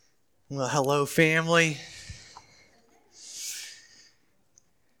Well, hello, family.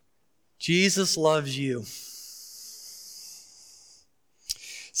 Jesus loves you.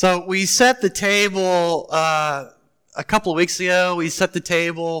 So we set the table a couple of weeks ago. We set the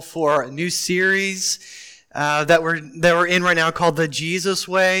table for a new series that we're in right now called The Jesus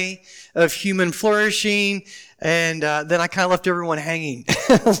Way of Human Flourishing. And then I kind of left everyone hanging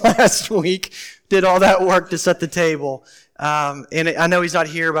last week. Did all that work to set the table. And I know he's not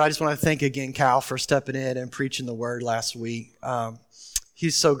here, but I just want to thank again Cal for stepping in and preaching the word last week.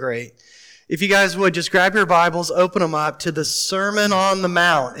 He's so great. If you guys would, just grab your Bibles, open them up to the Sermon on the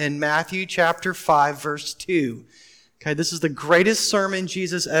Mount in Matthew chapter 5, verse 2. Okay, this is the greatest sermon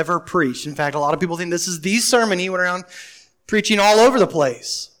Jesus ever preached. In fact, a lot of people think this is the sermon he went around preaching all over the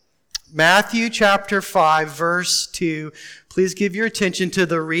place. Matthew chapter 5, verse 2. Please give your attention to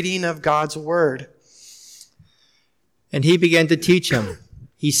the reading of God's word. And he began to teach him.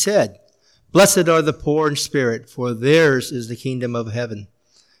 He said, "Blessed are the poor in spirit, for theirs is the kingdom of heaven.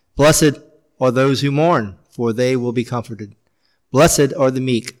 Blessed are those who mourn, for they will be comforted. Blessed are the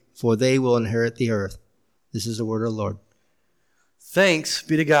meek, for they will inherit the earth." This is the word of the Lord. Thanks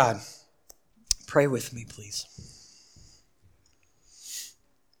be to God. Pray with me, please.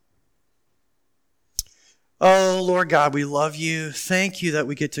 Oh, Lord God, we love you. Thank you that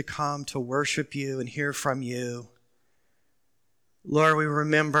we get to come to worship you and hear from you. Lord, we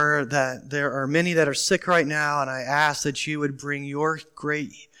remember that there are many that are sick right now, and I ask that you would bring your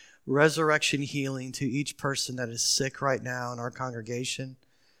great resurrection healing to each person that is sick right now in our congregation.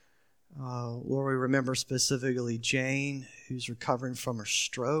 Lord, we remember specifically Jane, who's recovering from her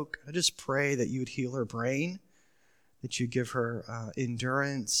stroke. I just pray that you would heal her brain, that you give her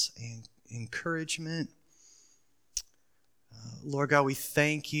endurance and encouragement. Lord God, we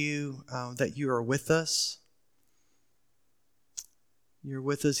thank you that you are with us. You're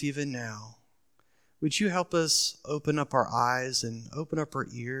with us even now. Would you help us open up our eyes and open up our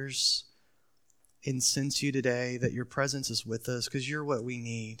ears and sense you today, that your presence is with us, because you're what we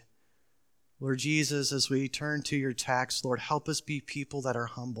need. Lord Jesus, as we turn to your text, Lord, help us be people that are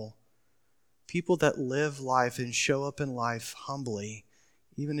humble, people that live life and show up in life humbly,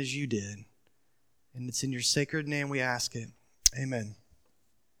 even as you did. And it's in your sacred name we ask it. Amen.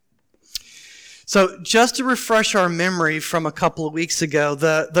 So just to refresh our memory from a couple of weeks ago,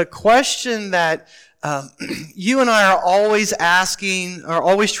 the question that you and I are always asking, or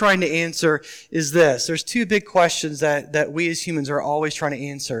always trying to answer is this. There's two big questions that we as humans are always trying to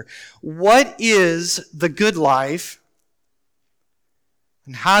answer. What is the good life?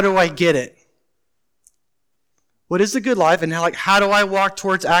 And how do I get it? What is the good life? And how do I walk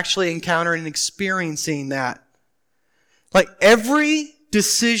towards actually encountering and experiencing that? Like every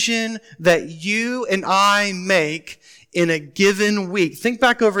decision that you and I make in a given week. Think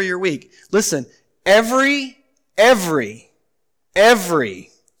back over your week. Listen, every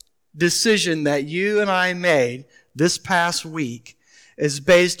decision that you and I made this past week is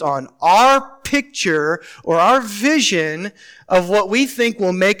based on our picture or our vision of what we think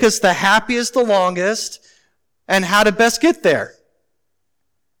will make us the happiest the longest and how to best get there.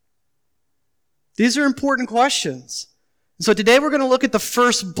 These are important questions. So today we're going to look at the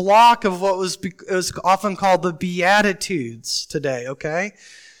first block of what was often called the Beatitudes today, okay?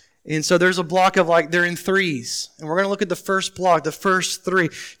 And so there's a block of they're in threes. And we're going to look at the first block, the first three.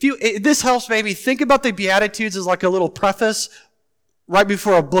 If this helps maybe, think about the Beatitudes as like a little preface right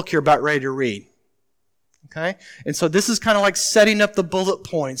before a book you're about ready to read. Okay? And so this is kind of like setting up the bullet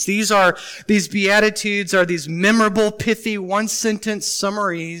points. These Beatitudes are these memorable, pithy, one-sentence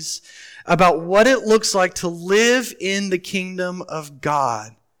summaries about what it looks like to live in the kingdom of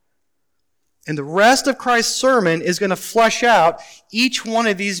God. And the rest of Christ's sermon is going to flesh out each one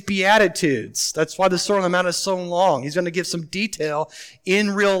of these Beatitudes. That's why the Sermon on the Mount is so long. He's going to give some detail in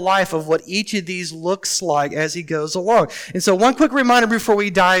real life of what each of these looks like as he goes along. And so one quick reminder before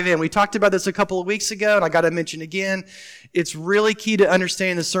we dive in. We talked about this a couple of weeks ago, and I got to mention again, it's really key to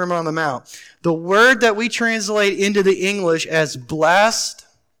understand the Sermon on the Mount. The word that we translate into the English as blessed,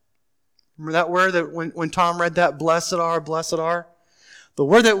 remember that word that when Tom read that, blessed are? The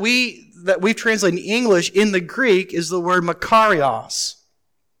word that we've translated in English in the Greek is the word makarios.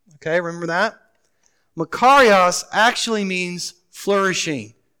 Okay, remember that? Makarios actually means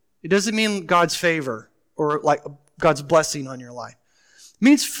flourishing. It doesn't mean God's favor or like God's blessing on your life. It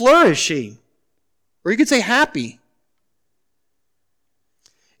means flourishing. Or you could say happy.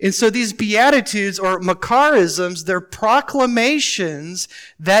 And so these Beatitudes or Makarisms, they're proclamations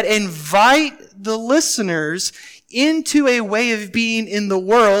that invite the listeners into a way of being in the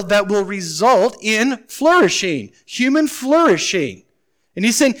world that will result in flourishing, human flourishing. And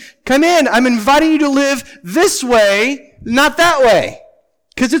he's saying, come in, I'm inviting you to live this way, not that way.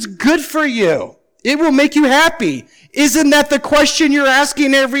 Because it's good for you. It will make you happy. Isn't that the question you're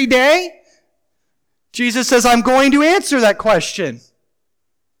asking every day? Jesus says, I'm going to answer that question.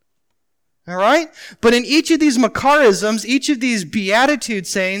 All right? But in each of these Macarisms, each of these beatitude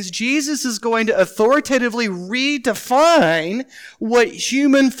sayings, Jesus is going to authoritatively redefine what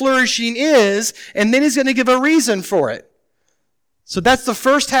human flourishing is, and then he's going to give a reason for it. So that's the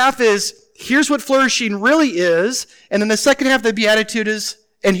first half is, here's what flourishing really is, and then the second half of the beatitude is,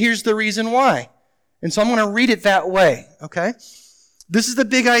 and here's the reason why. And so I'm going to read it that way, okay? This is the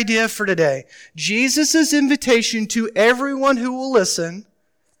big idea for today. Jesus' invitation to everyone who will listen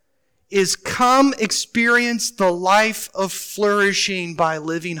is come experience the life of flourishing by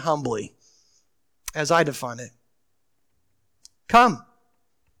living humbly, as I define it. Come.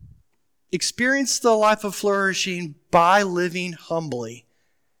 Experience the life of flourishing by living humbly,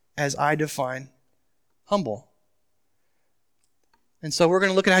 as I define humble. And so we're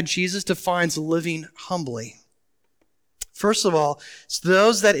going to look at how Jesus defines living humbly. First of all, it's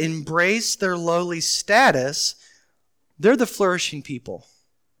those that embrace their lowly status, they're the flourishing people.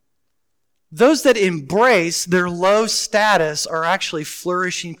 Those that embrace their low status are actually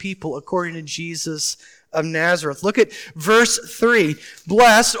flourishing people according to Jesus of Nazareth. Look at verse 3.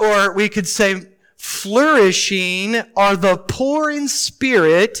 Blessed, or we could say flourishing, are the poor in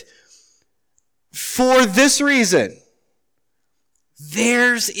spirit for this reason.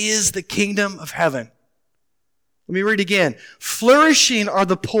 Theirs is the kingdom of heaven. Let me read again. Flourishing are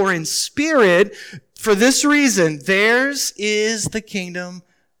the poor in spirit for this reason. Theirs is the kingdom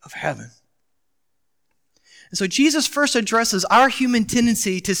of heaven. And so Jesus first addresses our human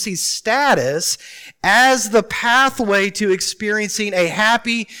tendency to see status as the pathway to experiencing a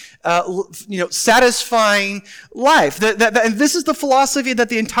happy, satisfying life. And this is the philosophy that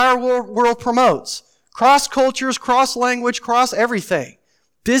the entire world promotes. Cross cultures, cross language, cross everything.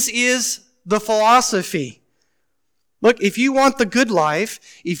 This is the philosophy. Look, if you want the good life,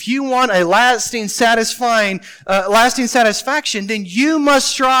 if you want a lasting satisfaction, then you must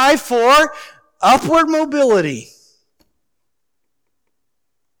strive for upward mobility.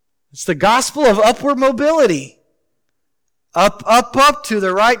 It's the gospel of upward mobility. Up, up, up, to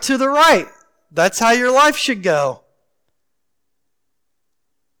the right, to the right. That's how your life should go.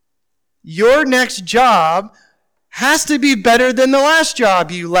 Your next job has to be better than the last job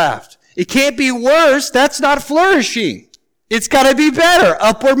you left. It can't be worse. That's not flourishing. It's got to be better.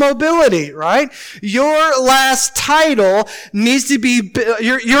 Upward mobility, right? Your last title needs to be,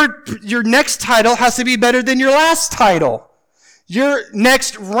 your next title has to be better than your last title. Your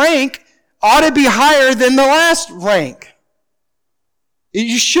next rank ought to be higher than the last rank.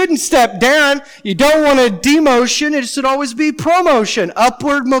 You shouldn't step down. You don't want a demotion. It should always be promotion.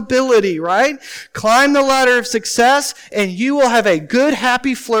 Upward mobility, right? Climb the ladder of success and you will have a good,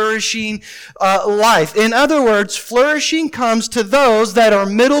 happy, flourishing life. In other words, flourishing comes to those that are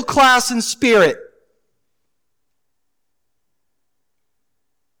middle class in spirit.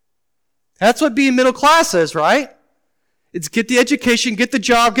 That's what being middle class is, right? It's get the education, get the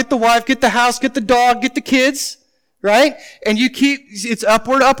job, get the wife, get the house, get the dog, get the kids. Right? And it's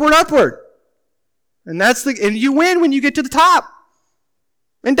upward, upward, upward. And and you win when you get to the top.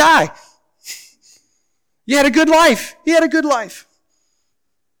 And die. You had a good life. He had a good life.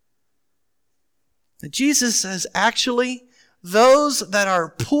 And Jesus says, actually, those that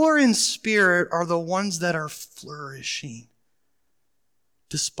are poor in spirit are the ones that are flourishing.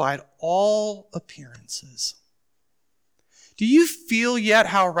 Despite all appearances. Do you feel yet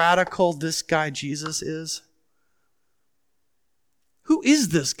how radical this guy Jesus is? Who is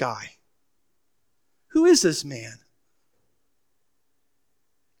this guy? Who is this man?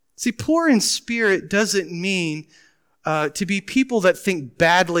 See, poor in spirit doesn't mean to be people that think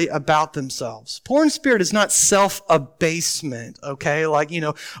badly about themselves. Poor in spirit is not self-abasement, okay? Like,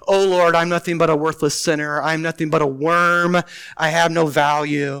 oh Lord, I'm nothing but a worthless sinner. I'm nothing but a worm. I have no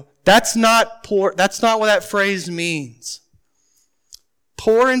value. That's not poor. That's not what that phrase means.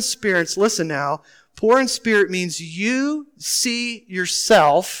 Poor in spirits, listen now, poor in spirit means you see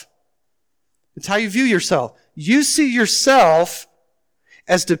yourself. It's how you view yourself. You see yourself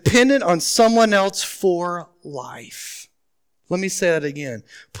as dependent on someone else for life. Let me say that again.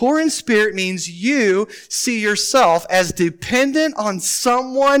 Poor in spirit means you see yourself as dependent on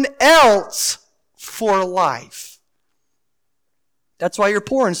someone else for life. That's why you're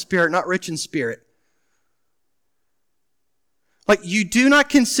poor in spirit, not rich in spirit. Like, you do not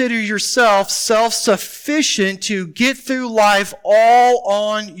consider yourself self-sufficient to get through life all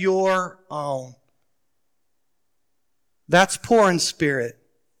on your own. That's poor in spirit.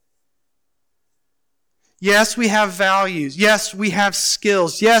 Yes, we have values. Yes, we have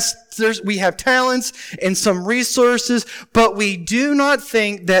skills. Yes, we have talents and some resources, but we do not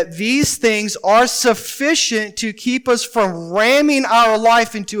think that these things are sufficient to keep us from ramming our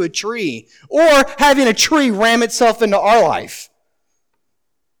life into a tree or having a tree ram itself into our life.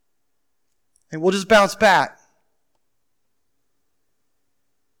 And we'll just bounce back.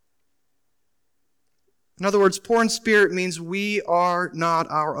 In other words, poor in spirit means we are not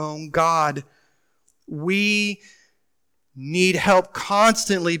our own God. We need help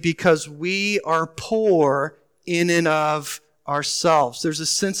constantly because we are poor in and of ourselves. There's a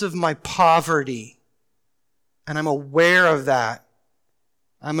sense of my poverty, and I'm aware of that.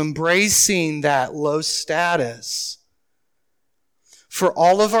 I'm embracing that low status. For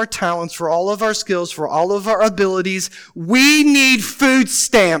all of our talents, for all of our skills, for all of our abilities, we need food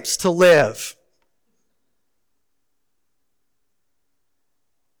stamps to live.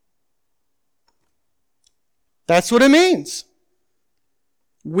 That's what it means.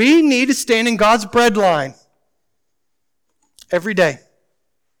 We need to stand in God's bread line every day.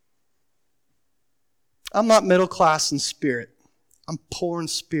 I'm not middle class in spirit. I'm poor in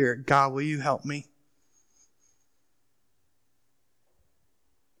spirit. God, will you help me?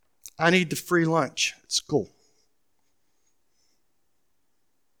 I need the free lunch at school.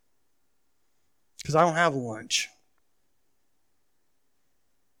 Because I don't have a lunch.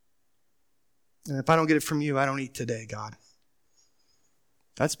 And if I don't get it from you, I don't eat today, God.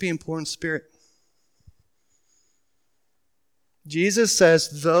 That's being poor in spirit. Jesus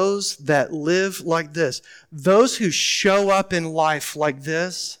says those that live like this, those who show up in life like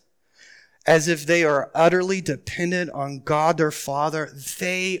this, as if they are utterly dependent on God their Father,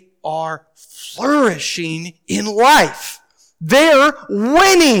 they are flourishing in life. They're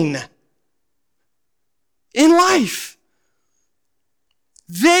winning in life.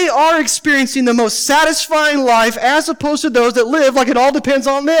 They are experiencing the most satisfying life as opposed to those that live like it all depends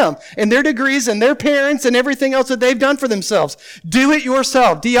on them and their degrees and their parents and everything else that they've done for themselves. Do it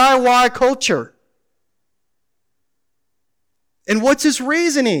yourself. DIY culture. And what's his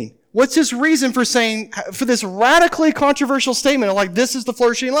reasoning? What's his reason for saying, for this radically controversial statement, like this is the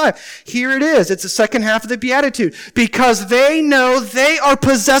flourishing life? Here it is. It's the second half of the Beatitude. Because they know they are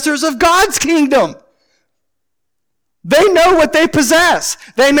possessors of God's kingdom. They know what they possess.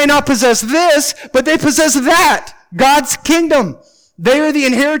 They may not possess this, but they possess that. God's kingdom. They are the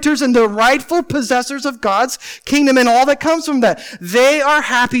inheritors and the rightful possessors of God's kingdom and all that comes from that. They are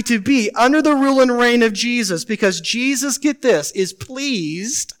happy to be under the rule and reign of Jesus because Jesus, get this, is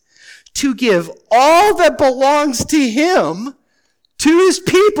pleased to give all that belongs to him to his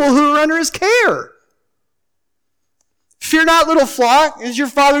people who are under his care. Fear not, little flock, it is your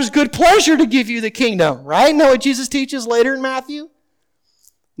Father's good pleasure to give you the kingdom, right? Know what Jesus teaches later in Matthew?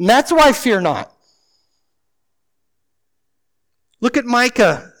 And that's why fear not. Look at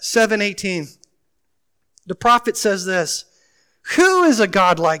Micah 7:18. The prophet says this, who is a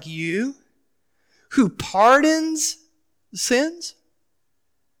God like you who pardons sins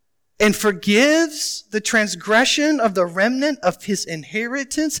and forgives the transgression of the remnant of his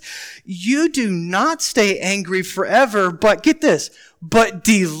inheritance? You do not stay angry forever, but get this, but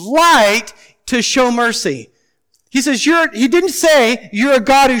delight to show mercy. He says, he didn't say you're a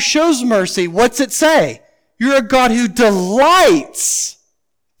God who shows mercy. What's it say? You're a God who delights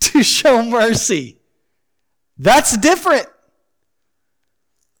to show mercy. That's different.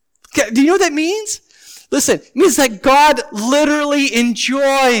 Do you know what that means? Listen, it means that God literally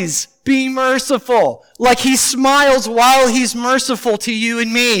enjoys being merciful. Like he smiles while he's merciful to you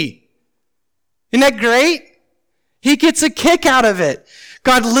and me. Isn't that great? He gets a kick out of it.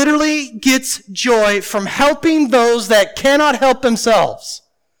 God literally gets joy from helping those that cannot help themselves.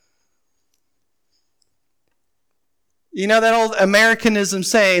 You know that old Americanism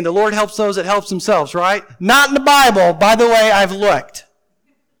saying, the Lord helps those that helps themselves, right? Not in the Bible. By the way, I've looked.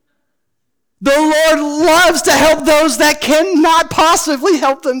 The Lord loves to help those that cannot possibly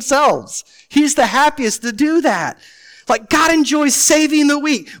help themselves. He's the happiest to do that. Like God enjoys saving the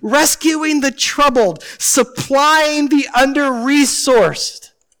weak, rescuing the troubled, supplying the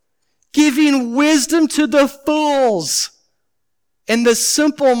under-resourced, giving wisdom to the fools and the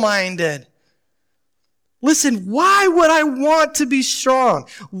simple-minded. Listen, why would I want to be strong?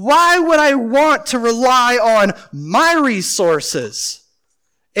 Why would I want to rely on my resources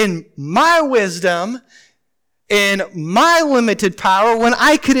and my wisdom and my limited power when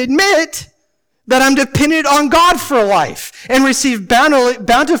I could admit that I'm dependent on God for life and receive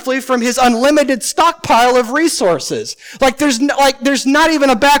bountifully from his unlimited stockpile of resources? Like there's not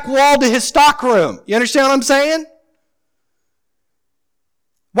even a back wall to his stock room. You understand what I'm saying?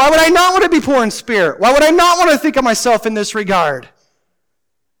 Why would I not want to be poor in spirit? Why would I not want to think of myself in this regard?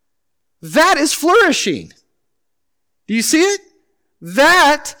 That is flourishing. Do you see it?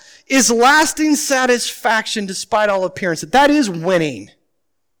 That is lasting satisfaction despite all appearances. That is winning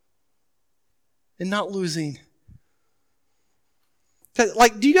and not losing.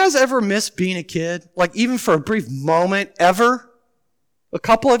 Like, do you guys ever miss being a kid? Like, even for a brief moment, ever? A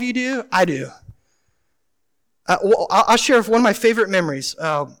couple of you do? I do. I'll share one of my favorite memories.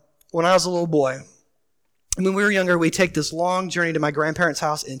 When I was a little boy, and when we were younger, we'd take this long journey to my grandparents'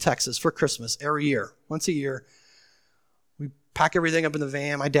 house in Texas for Christmas every year, once a year. We'd pack everything up in the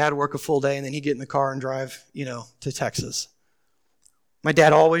van. My dad would work a full day, and then he'd get in the car and drive, to Texas. My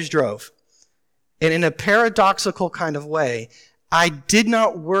dad always drove. And in a paradoxical kind of way, I did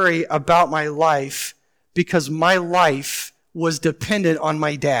not worry about my life because my life was dependent on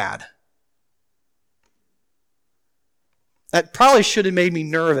my dad. That probably should have made me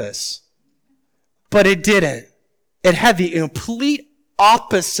nervous, but it didn't. It had the complete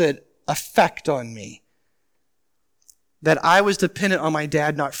opposite effect on me. That I was dependent on my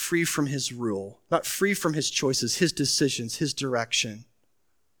dad, not free from his rule, not free from his choices, his decisions, his direction.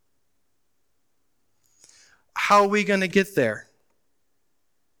 How are we going to get there?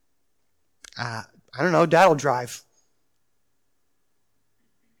 I don't know. Dad will drive.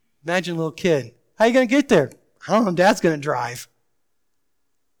 Imagine a little kid. How are you going to get there? I don't know. Dad's going to drive.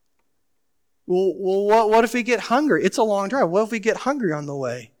 Well, what if we get hungry? It's a long drive. What if we get hungry on the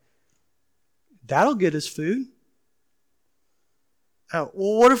way? Dad'll get us food. Well,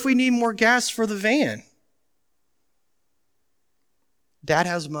 what if we need more gas for the van? Dad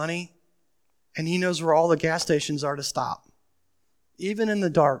has money, and he knows where all the gas stations are to stop, even in the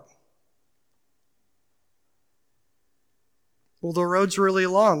dark. Well, the road's really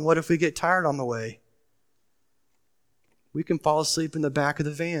long. What if we get tired on the way? We can fall asleep in the back of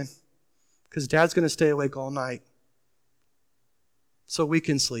the van because Dad's going to stay awake all night so we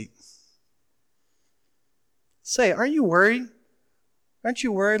can sleep. Say, aren't you worried? Aren't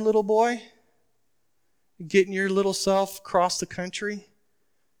you worried, little boy? Getting your little self across the country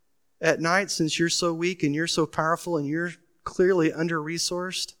at night since you're so weak and you're so powerful and you're clearly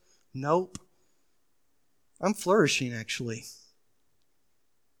under-resourced? Nope. I'm flourishing, actually.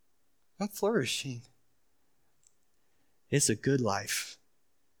 I'm flourishing. It's a good life.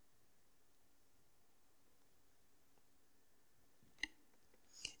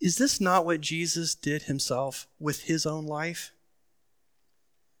 Is this not what Jesus did himself with his own life?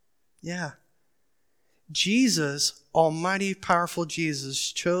 Yeah. Jesus, almighty, powerful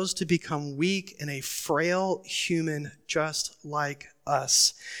Jesus, chose to become weak and a frail human just like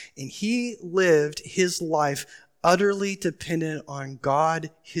us. And he lived his life utterly dependent on God,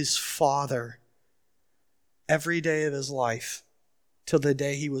 his Father, every day of his life till the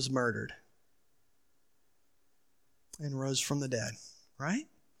day he was murdered and rose from the dead, right?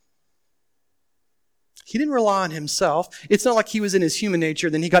 He didn't rely on himself. It's not like he was in his human nature,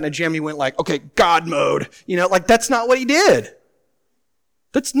 then he got in a jam and he went like, okay, God mode. That's not what he did.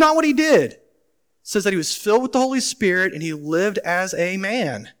 That's not what he did. It says that he was filled with the Holy Spirit and he lived as a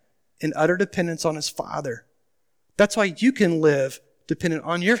man in utter dependence on his Father. That's why you can live dependent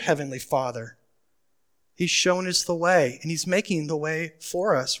on your heavenly Father. He's showing us the way, and he's making the way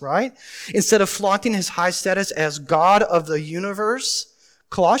for us, right? Instead of flaunting his high status as God of the universe,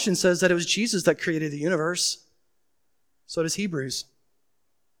 Colossians says that it was Jesus that created the universe. So does Hebrews.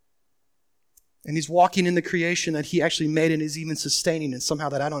 And he's walking in the creation that he actually made and is even sustaining in somehow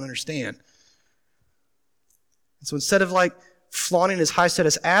that I don't understand. And so instead of flaunting his high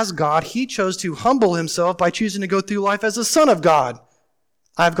status as God, he chose to humble himself by choosing to go through life as a son of God.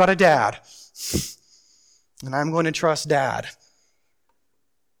 I've got a dad, and I'm going to trust Dad.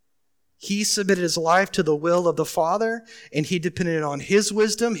 He submitted his life to the will of the Father, and he depended on his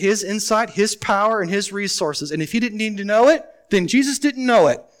wisdom, his insight, his power, and his resources. And if he didn't need to know it, then Jesus didn't know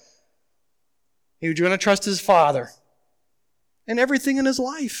it. He was going to trust his Father and everything in his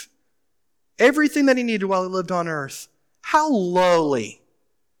life. Everything that he needed while he lived on earth. How lowly.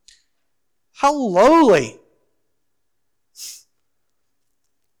 How lowly.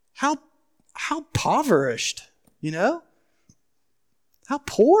 How impoverished, How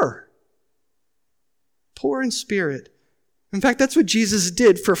poor. Poor in spirit. In fact, that's what Jesus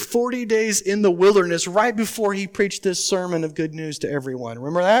did for 40 days in the wilderness right before he preached this sermon of good news to everyone.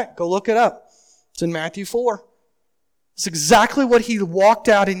 Remember that? Go look it up. It's in Matthew 4. It's exactly what he walked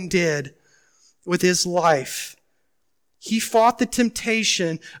out and did with his life. He fought the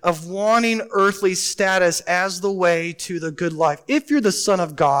temptation of wanting earthly status as the way to the good life. If you're the Son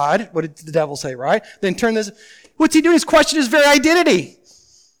of God, what did the devil say, right? Then what's he doing? He's questioning his very identity.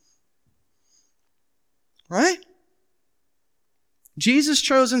 Right? Jesus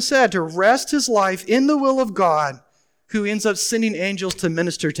chose instead to rest his life in the will of God, who ends up sending angels to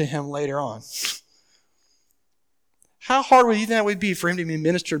minister to him later on. How hard would you think that would be for him to be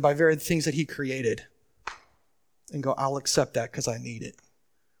ministered by very things that he created? And go, I'll accept that because I need it.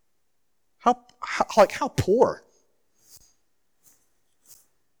 How poor.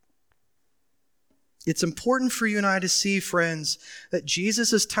 It's important for you and I to see, friends, that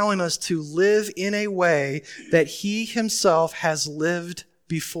Jesus is telling us to live in a way that he himself has lived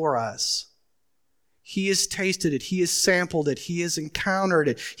before us. He has tasted it. He has sampled it. He has encountered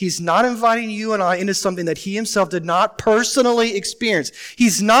it. He's not inviting you and I into something that he himself did not personally experience.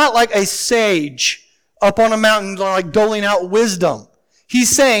 He's not like a sage up on a mountain like doling out wisdom. He's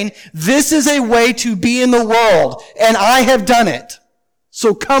saying, this is a way to be in the world, and I have done it.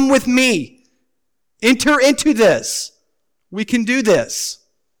 So come with me. Enter into this. We can do this.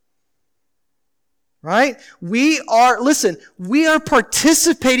 Right? We are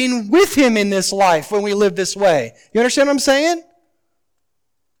participating with him in this life when we live this way. You understand what I'm saying?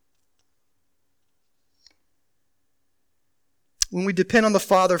 When we depend on the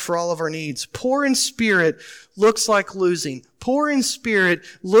Father for all of our needs. Poor in spirit looks like losing. Poor in spirit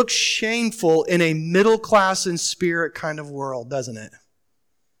looks shameful in a middle class in spirit kind of world, doesn't it?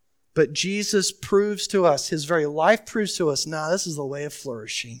 But Jesus proves to us, his very life proves to us, this is the way of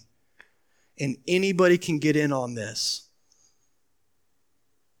flourishing. And anybody can get in on this.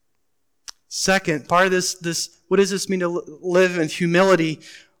 Second, part of this, what does this mean to live in humility?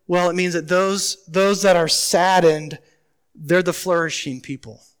 Well, it means that those that are saddened, they're the flourishing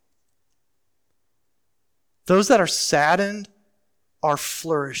people. Those that are saddened are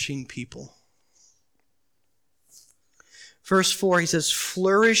flourishing people. Verse 4, he says,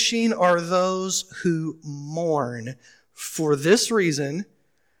 flourishing are those who mourn. For this reason,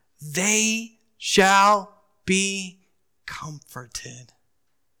 they shall be comforted.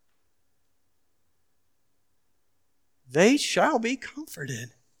 They shall be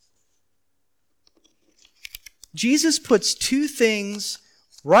comforted. Jesus puts two things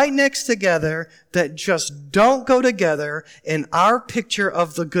right next together that just don't go together in our picture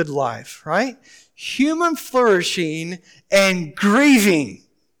of the good life, right? Human flourishing and grieving.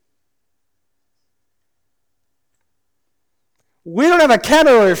 We don't have a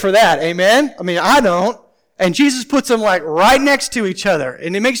category for that, amen? I mean, I don't. And Jesus puts them like right next to each other.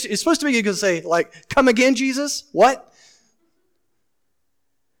 And it's supposed to make you say, like, come again, Jesus? What?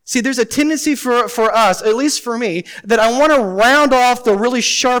 See, there's a tendency for us, at least for me, that I want to round off the really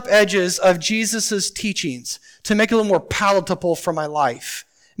sharp edges of Jesus' teachings to make it a little more palatable for my life.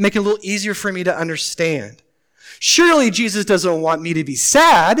 Make it a little easier for me to understand. Surely Jesus doesn't want me to be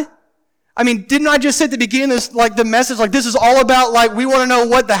sad. I mean, didn't I just say at the beginning this, the message, this is all about, we want to know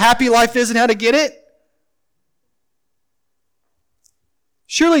what the happy life is and how to get it?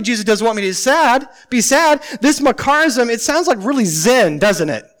 Surely Jesus doesn't want me to be sad. This macarism, it sounds like really zen, doesn't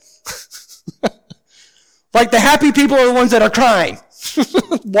it? Like the happy people are the ones that are crying.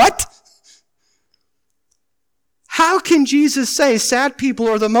 What? How can Jesus say sad people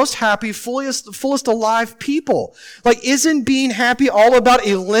are the most happy, fullest alive people? Isn't being happy all about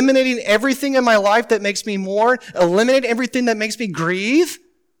eliminating everything in my life that makes me mourn, eliminate everything that makes me grieve?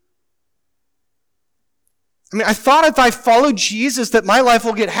 I mean, I thought if I followed Jesus that my life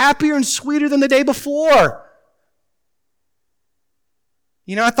will get happier and sweeter than the day before.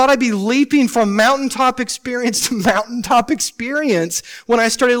 I thought I'd be leaping from mountaintop experience to mountaintop experience when I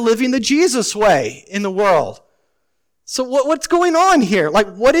started living the Jesus way in the world. So what's going on here?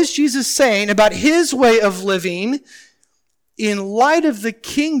 What is Jesus saying about his way of living in light of the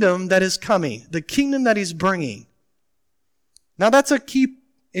kingdom that is coming, the kingdom that he's bringing? Now that's a key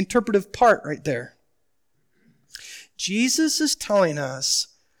interpretive part right there. Jesus is telling us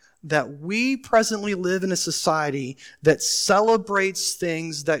that we presently live in a society that celebrates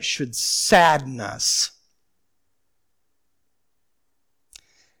things that should sadden us.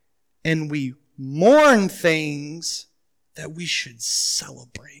 And we mourn things that we should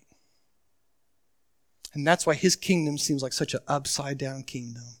celebrate. And that's why his kingdom seems like such an upside-down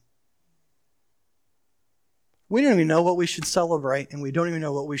kingdom. We don't even know what we should celebrate, and we don't even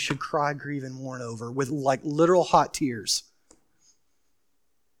know what we should cry, grieve, and mourn over with literal hot tears.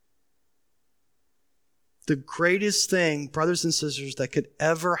 The greatest thing, brothers and sisters, that could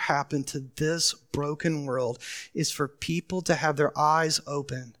ever happen to this broken world is for people to have their eyes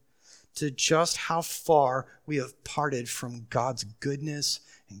open to just how far we have parted from God's goodness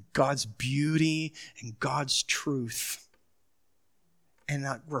and God's beauty and God's truth. And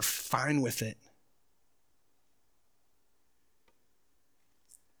that we're fine with it.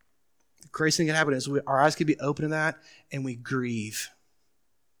 The greatest thing that can happen is our eyes can be open to that, and we grieve.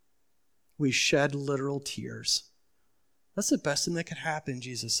 We shed literal tears. That's the best thing that could happen,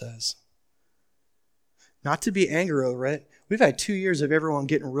 Jesus says. Not to be angry over it. We've had 2 years of everyone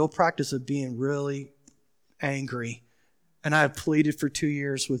getting real practice of being really angry. And I have pleaded for 2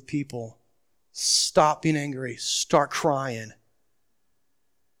 years with people. Stop being angry. Start crying.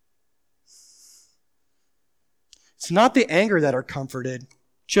 It's not the anger that are comforted.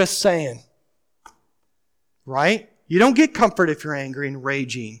 Just saying. Right? You don't get comfort if you're angry and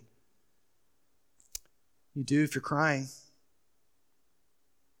raging. You do if you're crying.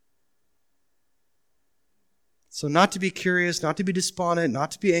 So not to be curious, not to be despondent,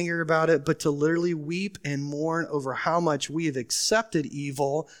 not to be angry about it, but to literally weep and mourn over how much we have accepted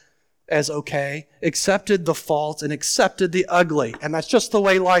evil as okay, accepted the faults, and accepted the ugly. And that's just the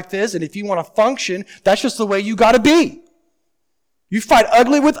way life is. And if you want to function, that's just the way you got to be. You fight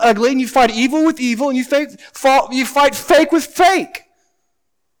ugly with ugly, and you fight evil with evil, and you fight fake with fake.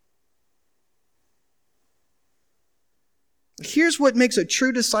 Here's what makes a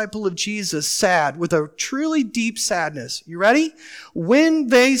true disciple of Jesus sad, with a truly deep sadness. You ready? When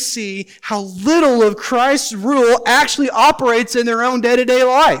they see how little of Christ's rule actually operates in their own day-to-day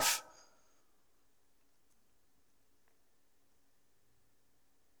life.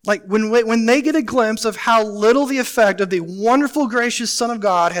 Like when they get a glimpse of how little the effect of the wonderful, gracious Son of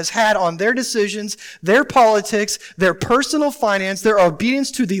God has had on their decisions, their politics, their personal finance, their obedience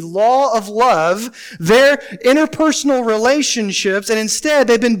to the law of love, their interpersonal relationships, and instead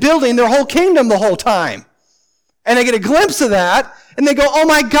they've been building their whole kingdom the whole time. And they get a glimpse of that, and they go, oh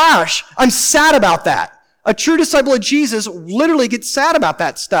my gosh, I'm sad about that. A true disciple of Jesus literally gets sad about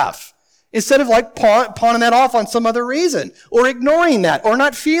that stuff. Instead of like pawning that off on some other reason, or ignoring that, or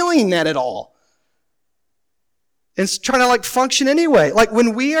not feeling that at all. And trying to like function anyway. Like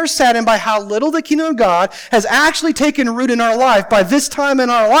when we are saddened by how little the kingdom of God has actually taken root in our life by this time in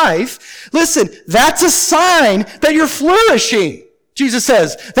our life, listen, that's a sign that you're flourishing, Jesus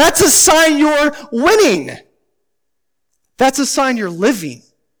says. That's a sign you're winning. That's a sign you're living.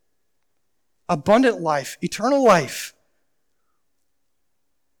 Abundant life, eternal life.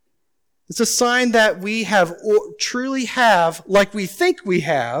 It's a sign that we have truly have, like we think we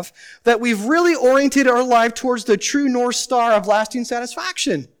have, that we've really oriented our life towards the true North Star of lasting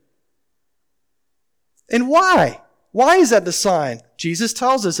satisfaction. And why? Why is that the sign? Jesus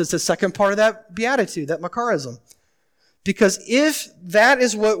tells us it's the second part of that beatitude, that Macarism. Because if that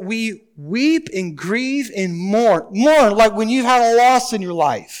is what we weep and grieve and mourn like when you've had a loss in your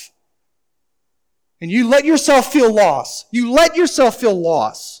life, and you let yourself feel loss,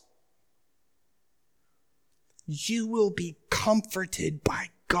 you will be comforted by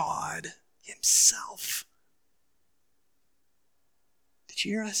God Himself. Did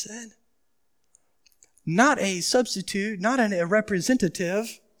you hear what I said? Not a substitute, not a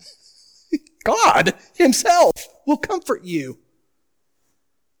representative. God Himself will comfort you.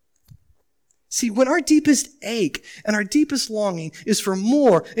 See, when our deepest ache and our deepest longing is for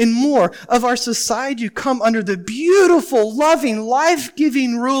more and more of our society to come under the beautiful, loving,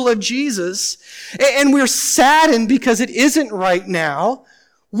 life-giving rule of Jesus, and we're saddened because it isn't right now,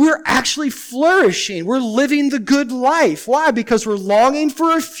 we're actually flourishing. We're living the good life. Why? Because we're longing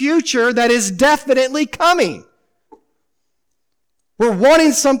for a future that is definitely coming. We're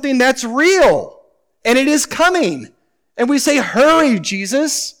wanting something that's real, and it is coming. And we say, hurry,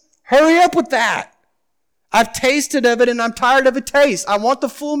 Jesus. Hurry up with that. I've tasted of it and I'm tired of a taste. I want the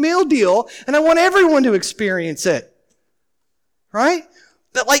full meal deal and I want everyone to experience it. Right?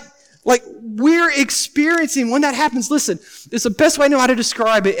 That like we're experiencing when that happens. Listen, it's the best way I know how to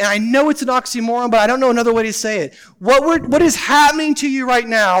describe it. And I know it's an oxymoron, but I don't know another way to say it. What is happening to you right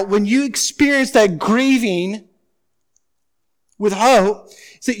now when you experience that grieving with hope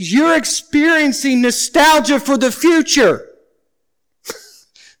is that you're experiencing nostalgia for the future.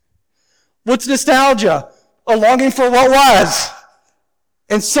 What's nostalgia? A longing for what was.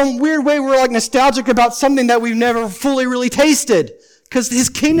 In some weird way, we're like nostalgic about something that we've never fully really tasted. Because His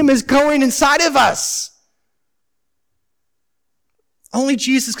kingdom is going inside of us. Only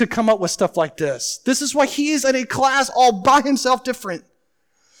Jesus could come up with stuff like this. This is why He is in a class all by Himself different.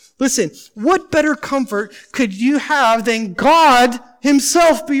 Listen, what better comfort could you have than God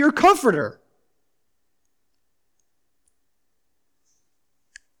Himself be your comforter?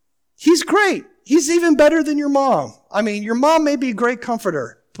 He's great. He's even better than your mom. I mean, your mom may be a great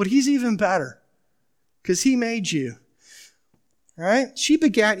comforter, but He's even better because He made you. All right? She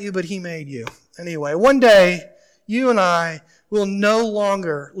begat you, but He made you. Anyway, one day, you and I will we're no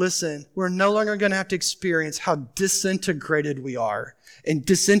longer going to have to experience how disintegrated we are and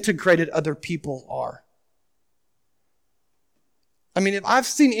disintegrated other people are. I mean, if I've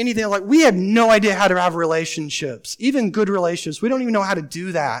seen anything like, we have no idea how to have relationships, even good relationships. We don't even know how to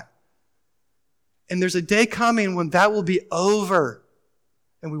do that. And there's a day coming when that will be over.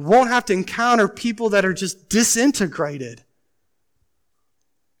 And we won't have to encounter people that are just disintegrated.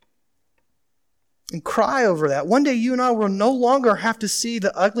 And cry over that. One day you and I will no longer have to see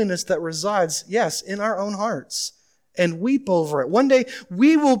the ugliness that resides, yes, in our own hearts, and weep over it. One day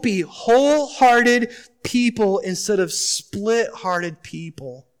we will be wholehearted people instead of split-hearted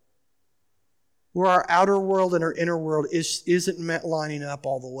people, where our outer world and our inner world isn't lining up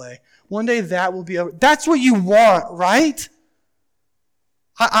all the way. One day that will be over. That's what you want, right?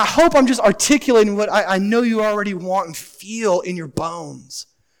 I hope I'm just articulating what I know you already want and feel in your bones.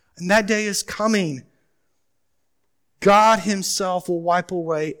 And that day is coming. God himself will wipe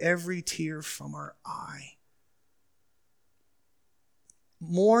away every tear from our eye.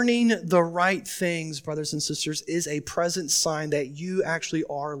 Mourning the right things, brothers and sisters, is a present sign that you actually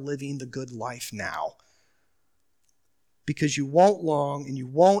are living the good life now. Because you won't long and you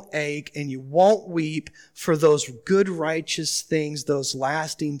won't ache and you won't weep for those good, righteous things, those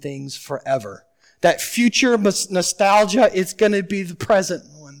lasting things forever. That future nostalgia, it's going to be the present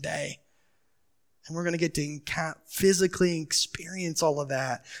one day. And we're going to get to physically experience all of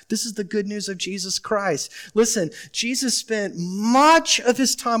that. This is the good news of Jesus Christ. Listen, Jesus spent much of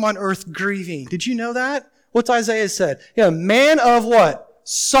his time on earth grieving. Did you know that? What's Isaiah said? Yeah, man of what?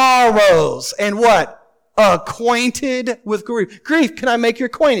 Sorrows. And what? Acquainted with grief. Grief, can I make your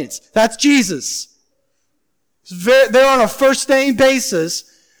acquaintance? That's Jesus. They're on a first name basis,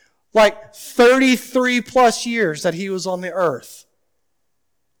 like 33 plus years that he was on the earth.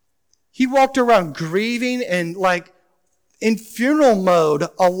 He walked around grieving and like in funeral mode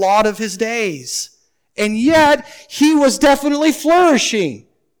a lot of his days. And yet, he was definitely flourishing.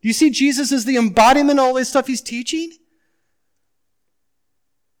 Do you see Jesus as the embodiment of all this stuff he's teaching?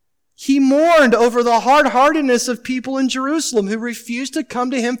 He mourned over the hard-heartedness of people in Jerusalem who refused to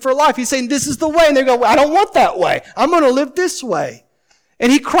come to him for life. He's saying, this is the way. And they go, well, I don't want that way. I'm going to live this way.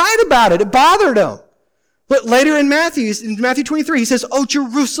 And he cried about it. It bothered him. But later in Matthew 23, he says, oh,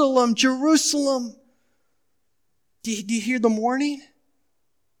 Jerusalem, Jerusalem. Do you hear the mourning?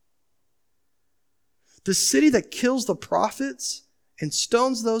 The city that kills the prophets and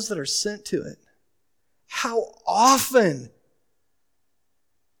stones those that are sent to it. How often,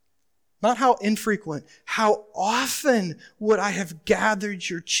 not how infrequent, how often would I have gathered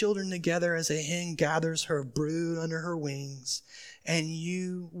your children together as a hen gathers her brood under her wings, and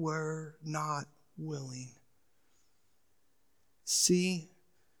you were not willing. See,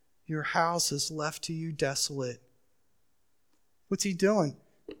 your house is left to you desolate. What's he doing?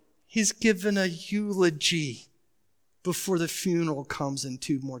 He's given a eulogy before the funeral comes in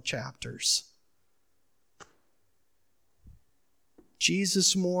 2 more chapters.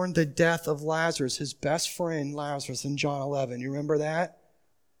 Jesus mourned the death of Lazarus, his best friend Lazarus, in John 11. You remember that?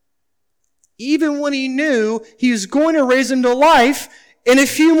 Even when he knew he was going to raise him to life in a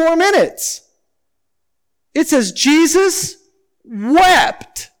few more minutes. It says Jesus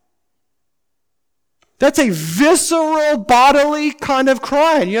wept. That's a visceral, bodily kind of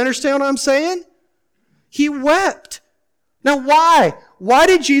crying. You understand what I'm saying? He wept. Now why? Why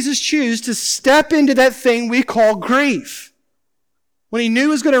did Jesus choose to step into that thing we call grief? When he knew he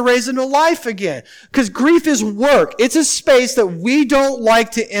was going to raise him to life again. Because grief is work. It's a space that we don't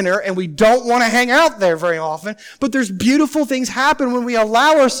like to enter and we don't want to hang out there very often. But there's beautiful things happen when we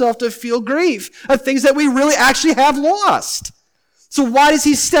allow ourselves to feel grief of things that we really actually have lost. So why does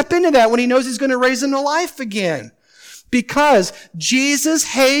he step into that when he knows he's going to raise him to life again? Because Jesus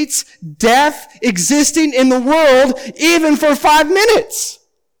hates death existing in the world even for 5 minutes.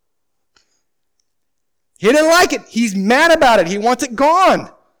 He didn't like it. He's mad about it. He wants it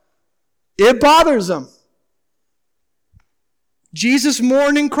gone. It bothers him. Jesus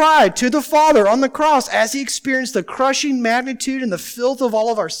mourned and cried to the Father on the cross as he experienced the crushing magnitude and the filth of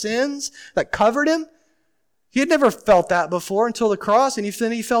all of our sins that covered him. He had never felt that before until the cross, and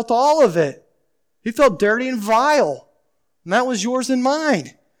then he felt all of it. He felt dirty and vile. And that was yours and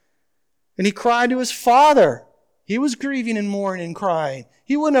mine. And he cried to his Father. He was grieving and mourning and crying.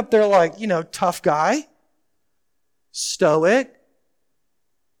 He wasn't up there like, tough guy. Stoic.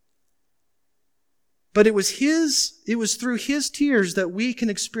 But it was through his tears that we can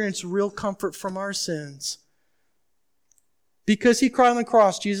experience real comfort from our sins. Because he cried on the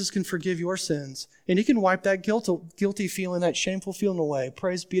cross, Jesus can forgive your sins. And he can wipe that guilty feeling, that shameful feeling away.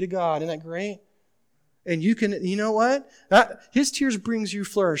 Praise be to God. Isn't that great? And you know what? His tears brings you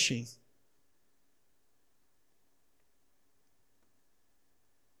flourishing.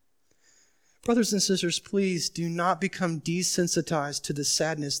 Brothers and sisters, please do not become desensitized to the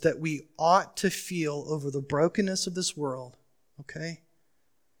sadness that we ought to feel over the brokenness of this world, okay?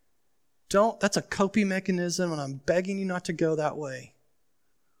 That's a coping mechanism, and I'm begging you not to go that way.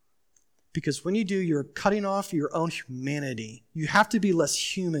 Because when you do, you're cutting off your own humanity. You have to be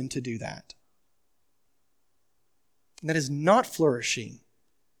less human to do that. And that is not flourishing.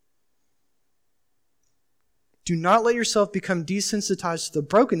 Do not let yourself become desensitized to the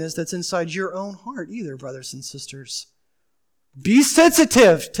brokenness that's inside your own heart either, brothers and sisters. Be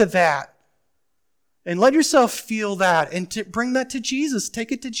sensitive to that. And let yourself feel that and bring that to Jesus.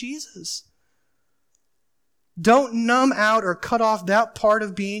 Take it to Jesus. Don't numb out or cut off that part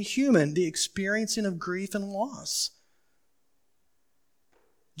of being human, the experiencing of grief and loss.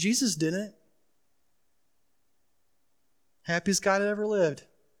 Jesus didn't. Happiest guy that ever lived.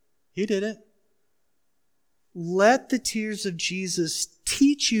 He didn't. Let the tears of Jesus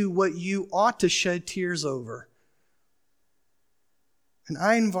teach you what you ought to shed tears over. And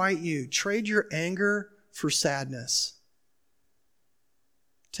I invite you, trade your anger for sadness.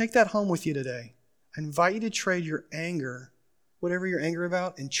 Take that home with you today. I invite you to trade your anger, whatever you're angry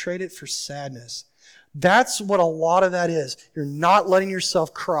about, and trade it for sadness. That's what a lot of that is. You're not letting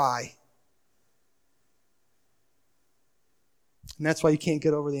yourself cry. And that's why you can't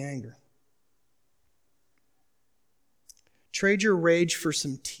get over the anger. Trade your rage for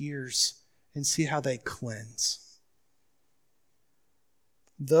some tears and see how they cleanse.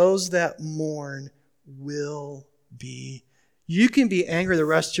 Those that mourn will be. You can be angry the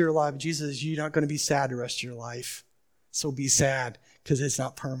rest of your life. Jesus says you're not going to be sad the rest of your life. So be sad because it's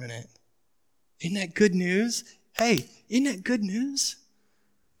not permanent. Isn't that good news? Hey, isn't that good news?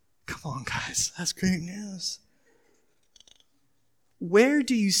 Come on, guys. That's great news. Where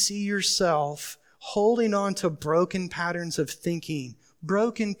do you see yourself holding on to broken patterns of thinking,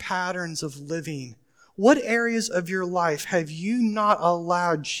 broken patterns of living? What areas of your life have you not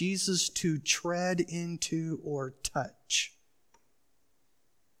allowed Jesus to tread into or touch?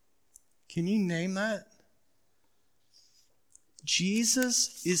 Can you name that?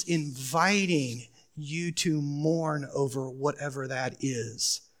 Jesus is inviting you to mourn over whatever that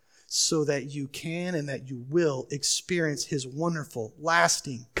is, so that you can and that you will experience His wonderful,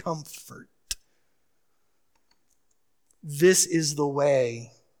 lasting comfort. This is the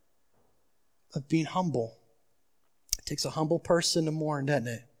way of being humble. It takes a humble person to mourn, doesn't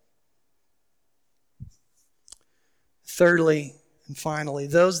it? Thirdly and finally,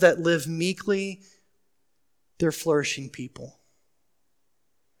 those that live meekly, they're flourishing people.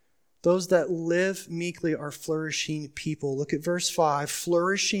 Those that live meekly are flourishing people. Look at verse 5.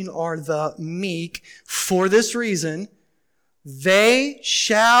 Flourishing are the meek. For this reason, they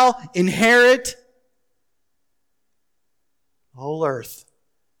shall inherit the whole earth.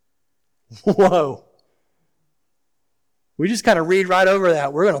 Whoa. We just kind of read right over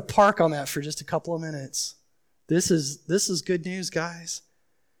that. We're going to park on that for just a couple of minutes. This is good news, guys.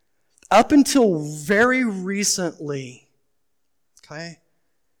 Up until very recently, okay,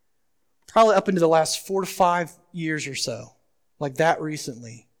 probably up into the last 4 to 5 years or so, like that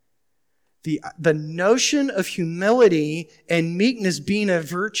recently, the notion of humility and meekness being a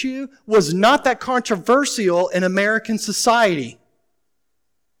virtue was not that controversial in American society.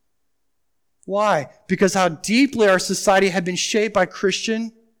 Why? Because how deeply our society had been shaped by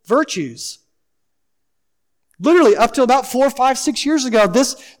Christian virtues. Literally, up till about 4, 5, 6 years ago,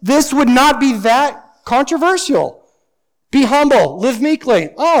 this would not be that controversial. Be humble, live meekly.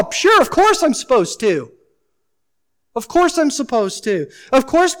 Oh, sure, of course I'm supposed to. Of course I'm supposed to. Of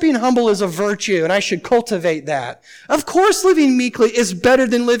course being humble is a virtue, and I should cultivate that. Of course living meekly is better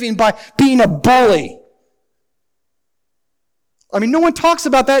than living by being a bully. I mean, no one talks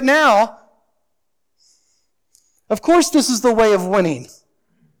about that now. Of course this is the way of winning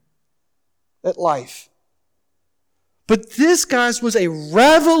at life. But this, guys, was a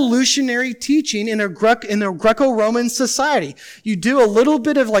revolutionary teaching in a Greco-Roman society. You do a little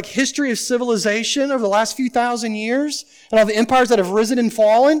bit of like history of civilization over the last few thousand years and all the empires that have risen and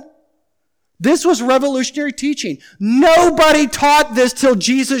fallen. This was revolutionary teaching. Nobody taught this till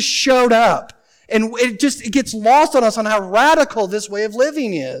Jesus showed up. And it gets lost on us on how radical this way of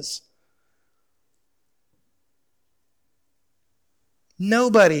living is.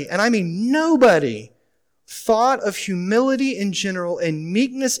 Nobody, and I mean nobody, thought of humility in general and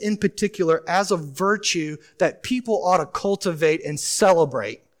meekness in particular as a virtue that people ought to cultivate and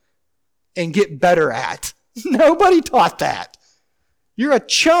celebrate and get better at. Nobody taught that. You're a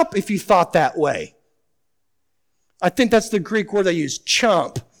chump if you thought that way. I think that's the Greek word they use,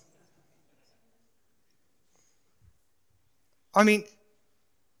 chump. I mean,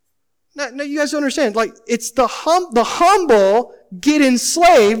 No, you guys don't understand. Like, it's the humble get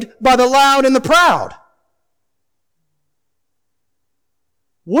enslaved by the loud and the proud.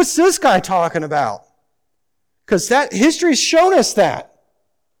 What's this guy talking about? Because that history's shown us that.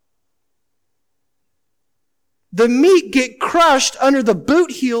 The meek get crushed under the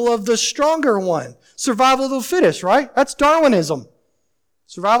boot heel of the stronger one. Survival of the fittest, right? That's Darwinism.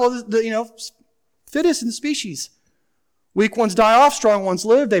 Survival of the fittest in the species. Weak ones die off, strong ones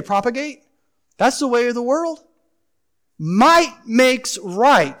live, they propagate. That's the way of the world. Might makes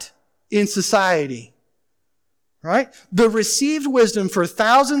right in society. Right? The received wisdom for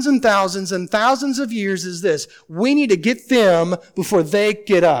thousands and thousands and thousands of years is this. We need to get them before they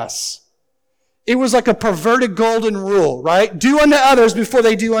get us. It was like a perverted golden rule, right? Do unto others before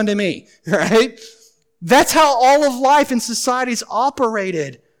they do unto me, right? That's how all of life in society's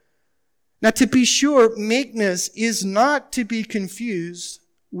operated. Now, to be sure, meekness is not to be confused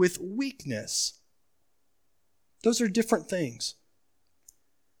with weakness. Those are different things.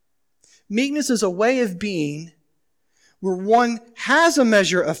 Meekness is a way of being where one has a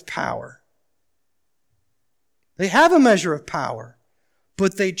measure of power. They have a measure of power,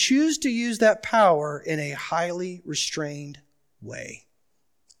 but they choose to use that power in a highly restrained way.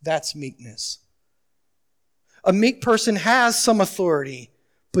 That's meekness. A meek person has some authority,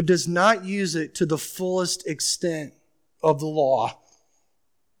 but does not use it to the fullest extent of the law.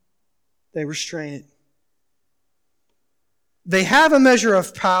 They restrain it. They have a measure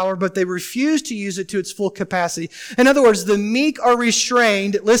of power, but they refuse to use it to its full capacity. In other words, the meek are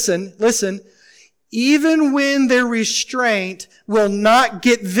restrained, listen, even when their restraint will not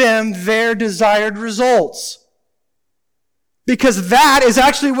get them their desired results. Because that is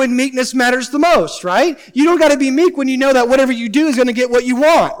actually when meekness matters the most, right? You don't got to be meek when you know that whatever you do is going to get what you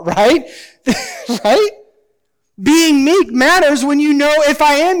want, right? Right? Being meek matters when you know if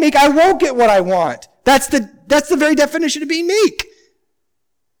I am meek, I won't get what I want. That's the very definition of being meek.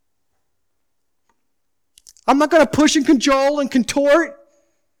 I'm not going to push and cajole and contort,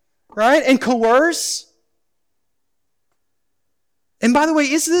 right? And coerce. And by the way,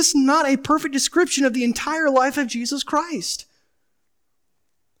 is this not a perfect description of the entire life of Jesus Christ?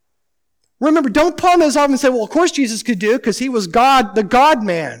 Remember, don't palm this off and say, well, of course Jesus could do it because he was God, the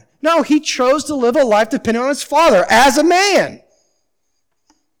God-man. No, he chose to live a life dependent on his Father as a man.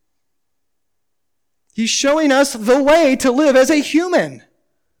 He's showing us the way to live as a human.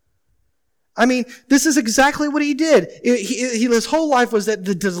 I mean, this is exactly what he did. His whole life was that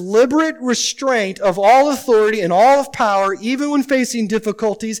the deliberate restraint of all authority and all of power, even when facing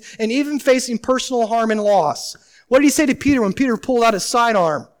difficulties and even facing personal harm and loss. What did he say to Peter when Peter pulled out his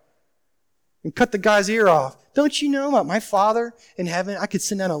sidearm and cut the guy's ear off? Don't you know about my Father in heaven? I could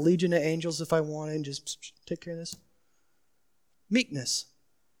send down a legion of angels if I wanted and just take care of this. Meekness,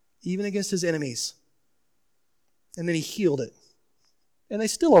 even against his enemies. And then he healed it. And they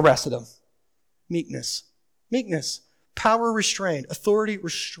still arrested him. Meekness. Power restrained. Authority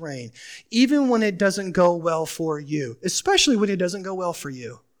restrained. Even when it doesn't go well for you. Especially when it doesn't go well for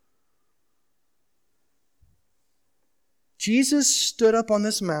you. Jesus stood up on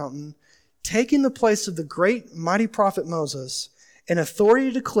this mountain, taking the place of the great mighty prophet Moses, and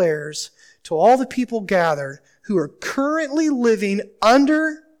authority declares to all the people gathered who are currently living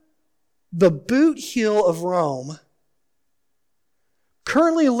under the boot heel of Rome,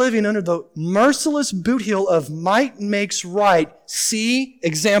 currently living under the merciless boot heel of might makes right. See,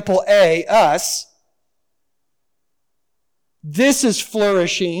 example A, us. This is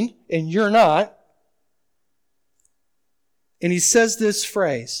flourishing, and you're not. And he says this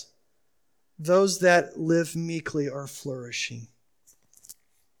phrase, those that live meekly are flourishing.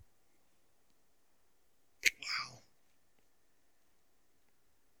 Wow.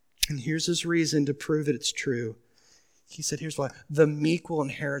 And here's his reason to prove that it's true. He said, here's why. The meek will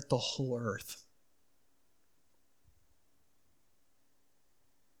inherit the whole earth.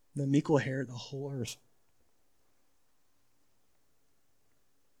 The meek will inherit the whole earth.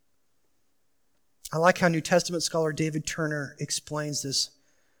 I like how New Testament scholar David Turner explains this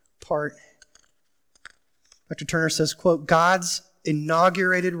part. Dr. Turner says, quote, God's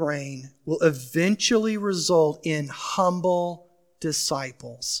inaugurated reign will eventually result in humble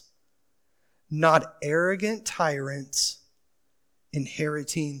disciples, not arrogant tyrants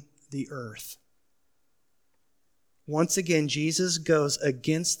inheriting the earth. Once again, Jesus goes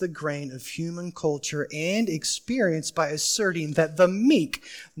against the grain of human culture and experience by asserting that the meek,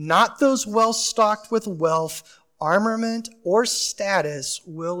 not those well-stocked with wealth, armament, or status,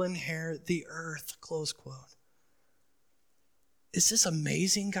 will inherit the earth. Close quote. Is this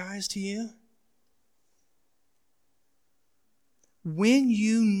amazing, guys, to you? when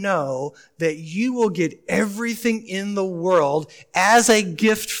you know that you will get everything in the world as a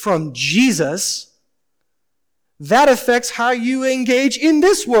gift from Jesus, that affects how you engage in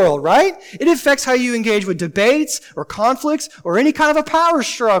this world, right? It affects how you engage with debates or conflicts or any kind of a power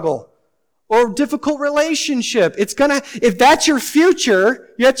struggle or difficult relationship. If that's your future,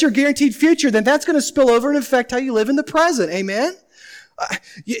 that's your guaranteed future, then that's going to spill over and affect how you live in the present. Amen?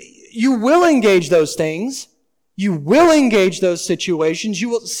 You will engage those things. You will engage those situations. You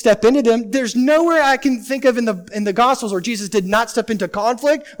will step into them. There's nowhere I can think of in the Gospels where Jesus did not step into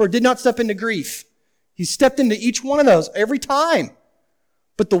conflict or did not step into grief. He stepped into each one of those every time.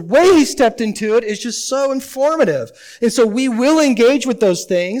 But the way he stepped into it is just so informative. And so we will engage with those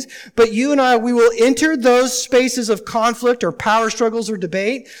things, but you and I, we will enter those spaces of conflict or power struggles or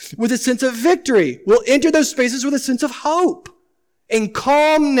debate with a sense of victory. We'll enter those spaces with a sense of hope and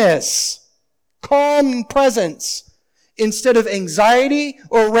calmness, calm presence, instead of anxiety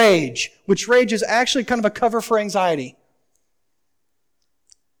or rage, which rage is actually kind of a cover for anxiety.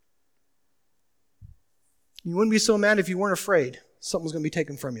 You wouldn't be so mad if you weren't afraid something was going to be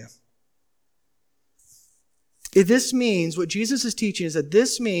taken from you. This means, what Jesus is teaching is that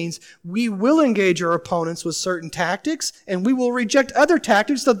this means we will engage our opponents with certain tactics and we will reject other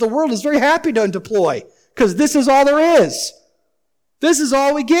tactics that the world is very happy to deploy because this is all there is. This is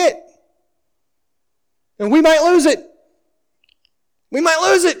all we get. And we might lose it. We might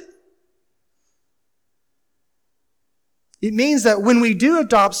lose it. It means that when we do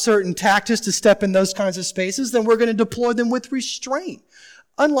adopt certain tactics to step in those kinds of spaces, then we're going to deploy them with restraint,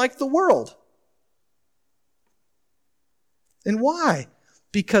 unlike the world. And why?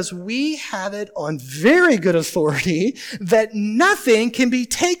 Because we have it on very good authority that nothing can be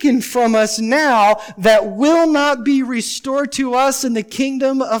taken from us now that will not be restored to us in the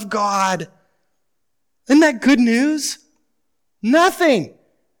kingdom of God. Isn't that good news? Nothing.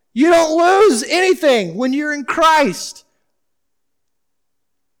 You don't lose anything when you're in Christ.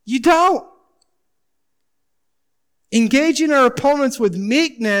 You don't. Engaging our opponents with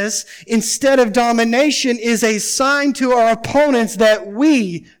meekness instead of domination is a sign to our opponents that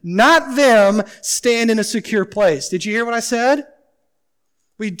we, not them, stand in a secure place. Did you hear what I said?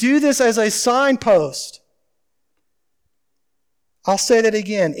 We do this as a signpost. I'll say that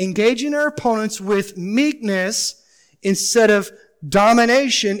again. Engaging our opponents with meekness instead of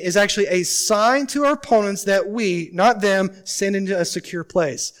domination is actually a sign to our opponents that we, not them, stand into a secure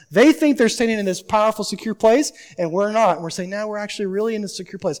place. They think they're standing in this powerful, secure place, and we're not. And we're saying, no, we're actually really in a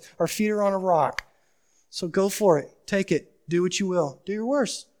secure place. Our feet are on a rock. So go for it. Take it. Do what you will. Do your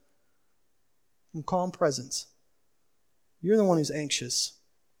worst. In calm presence. You're the one who's anxious.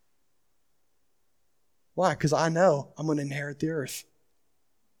 Why? Because I know I'm going to inherit the earth.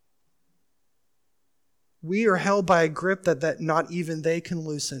 We are held by a grip that not even they can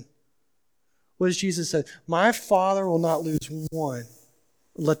loosen. What does Jesus say? My Father will not lose one.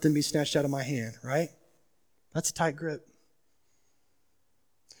 Let them be snatched out of my hand, right? That's a tight grip.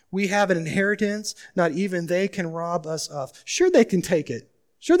 We have an inheritance not even they can rob us of. Sure, they can take it.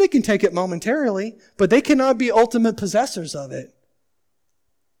 Sure, they can take it momentarily, but they cannot be ultimate possessors of it.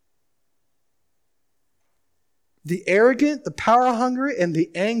 The arrogant, the power-hungry, and the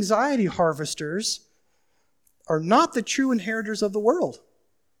anxiety harvesters are not the true inheritors of the world.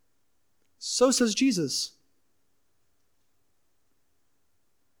 So says Jesus.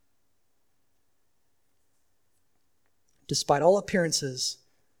 Despite all appearances,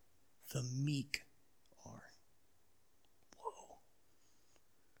 the meek are. Whoa.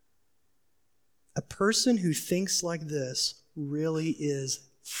 A person who thinks like this really is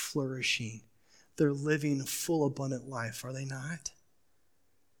flourishing. They're living a full, abundant life, are they not?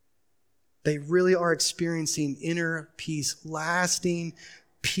 They really are experiencing inner peace, lasting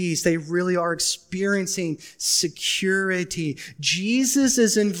peace. They really are experiencing security. Jesus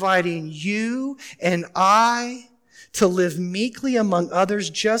is inviting you and I to live meekly among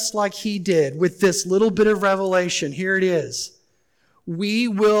others just like he did with this little bit of revelation. Here it is. We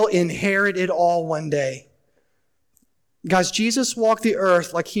will inherit it all one day. Guys, Jesus walked the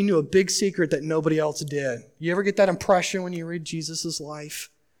earth like he knew a big secret that nobody else did. You ever get that impression when you read Jesus' life?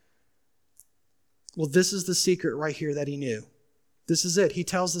 Well, this is the secret right here that he knew. This is it. He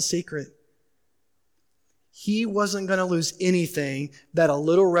tells the secret. He wasn't going to lose anything that a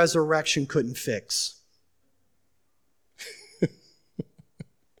little resurrection couldn't fix.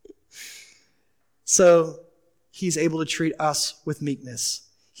 So he's able to treat us with meekness.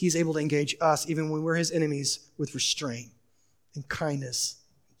 He's able to engage us, even when we're his enemies, with restraint and kindness,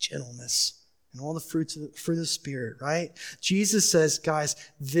 and gentleness, and all the fruit of the Spirit, right? Jesus says, guys,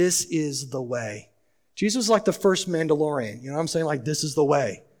 this is the way. Jesus was like the first Mandalorian. You know what I'm saying? Like, this is the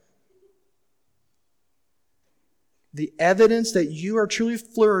way. The evidence that you are truly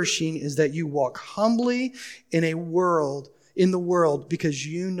flourishing is that you walk humbly in the world, because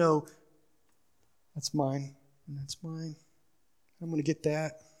you know that's mine and that's mine. I'm going to get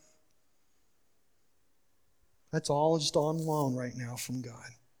that. That's all just on loan right now from God.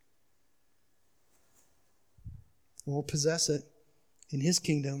 We'll possess it in His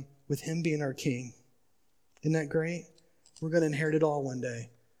kingdom with Him being our King. Isn't that great? We're going to inherit it all one day.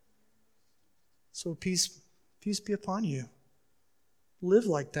 So peace be upon you. Live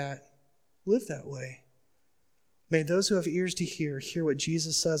like that. Live that way. May those who have ears to hear what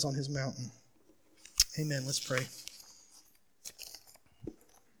Jesus says on His mountain. Amen. Let's pray.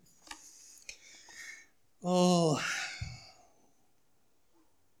 Oh,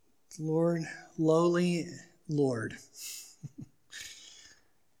 Lord, lowly Lord.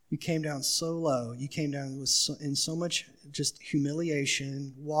 You came down so low. You came down in so much just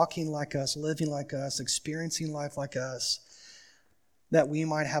humiliation, walking like us, living like us, experiencing life like us, that we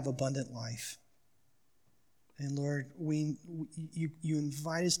might have abundant life. And Lord, you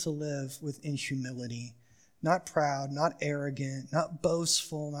invite us to live in humility, not proud, not arrogant, not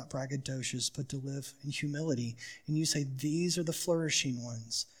boastful, not braggadocious, but to live in humility. And you say, these are the flourishing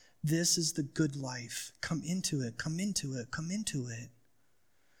ones. This is the good life. Come into it, come into it, come into it.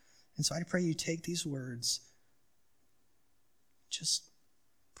 And so I pray you take these words, just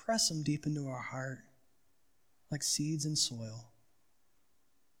press them deep into our heart like seeds in soil,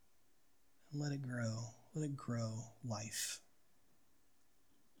 and let it grow life.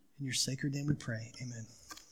 In your sacred name we pray, amen.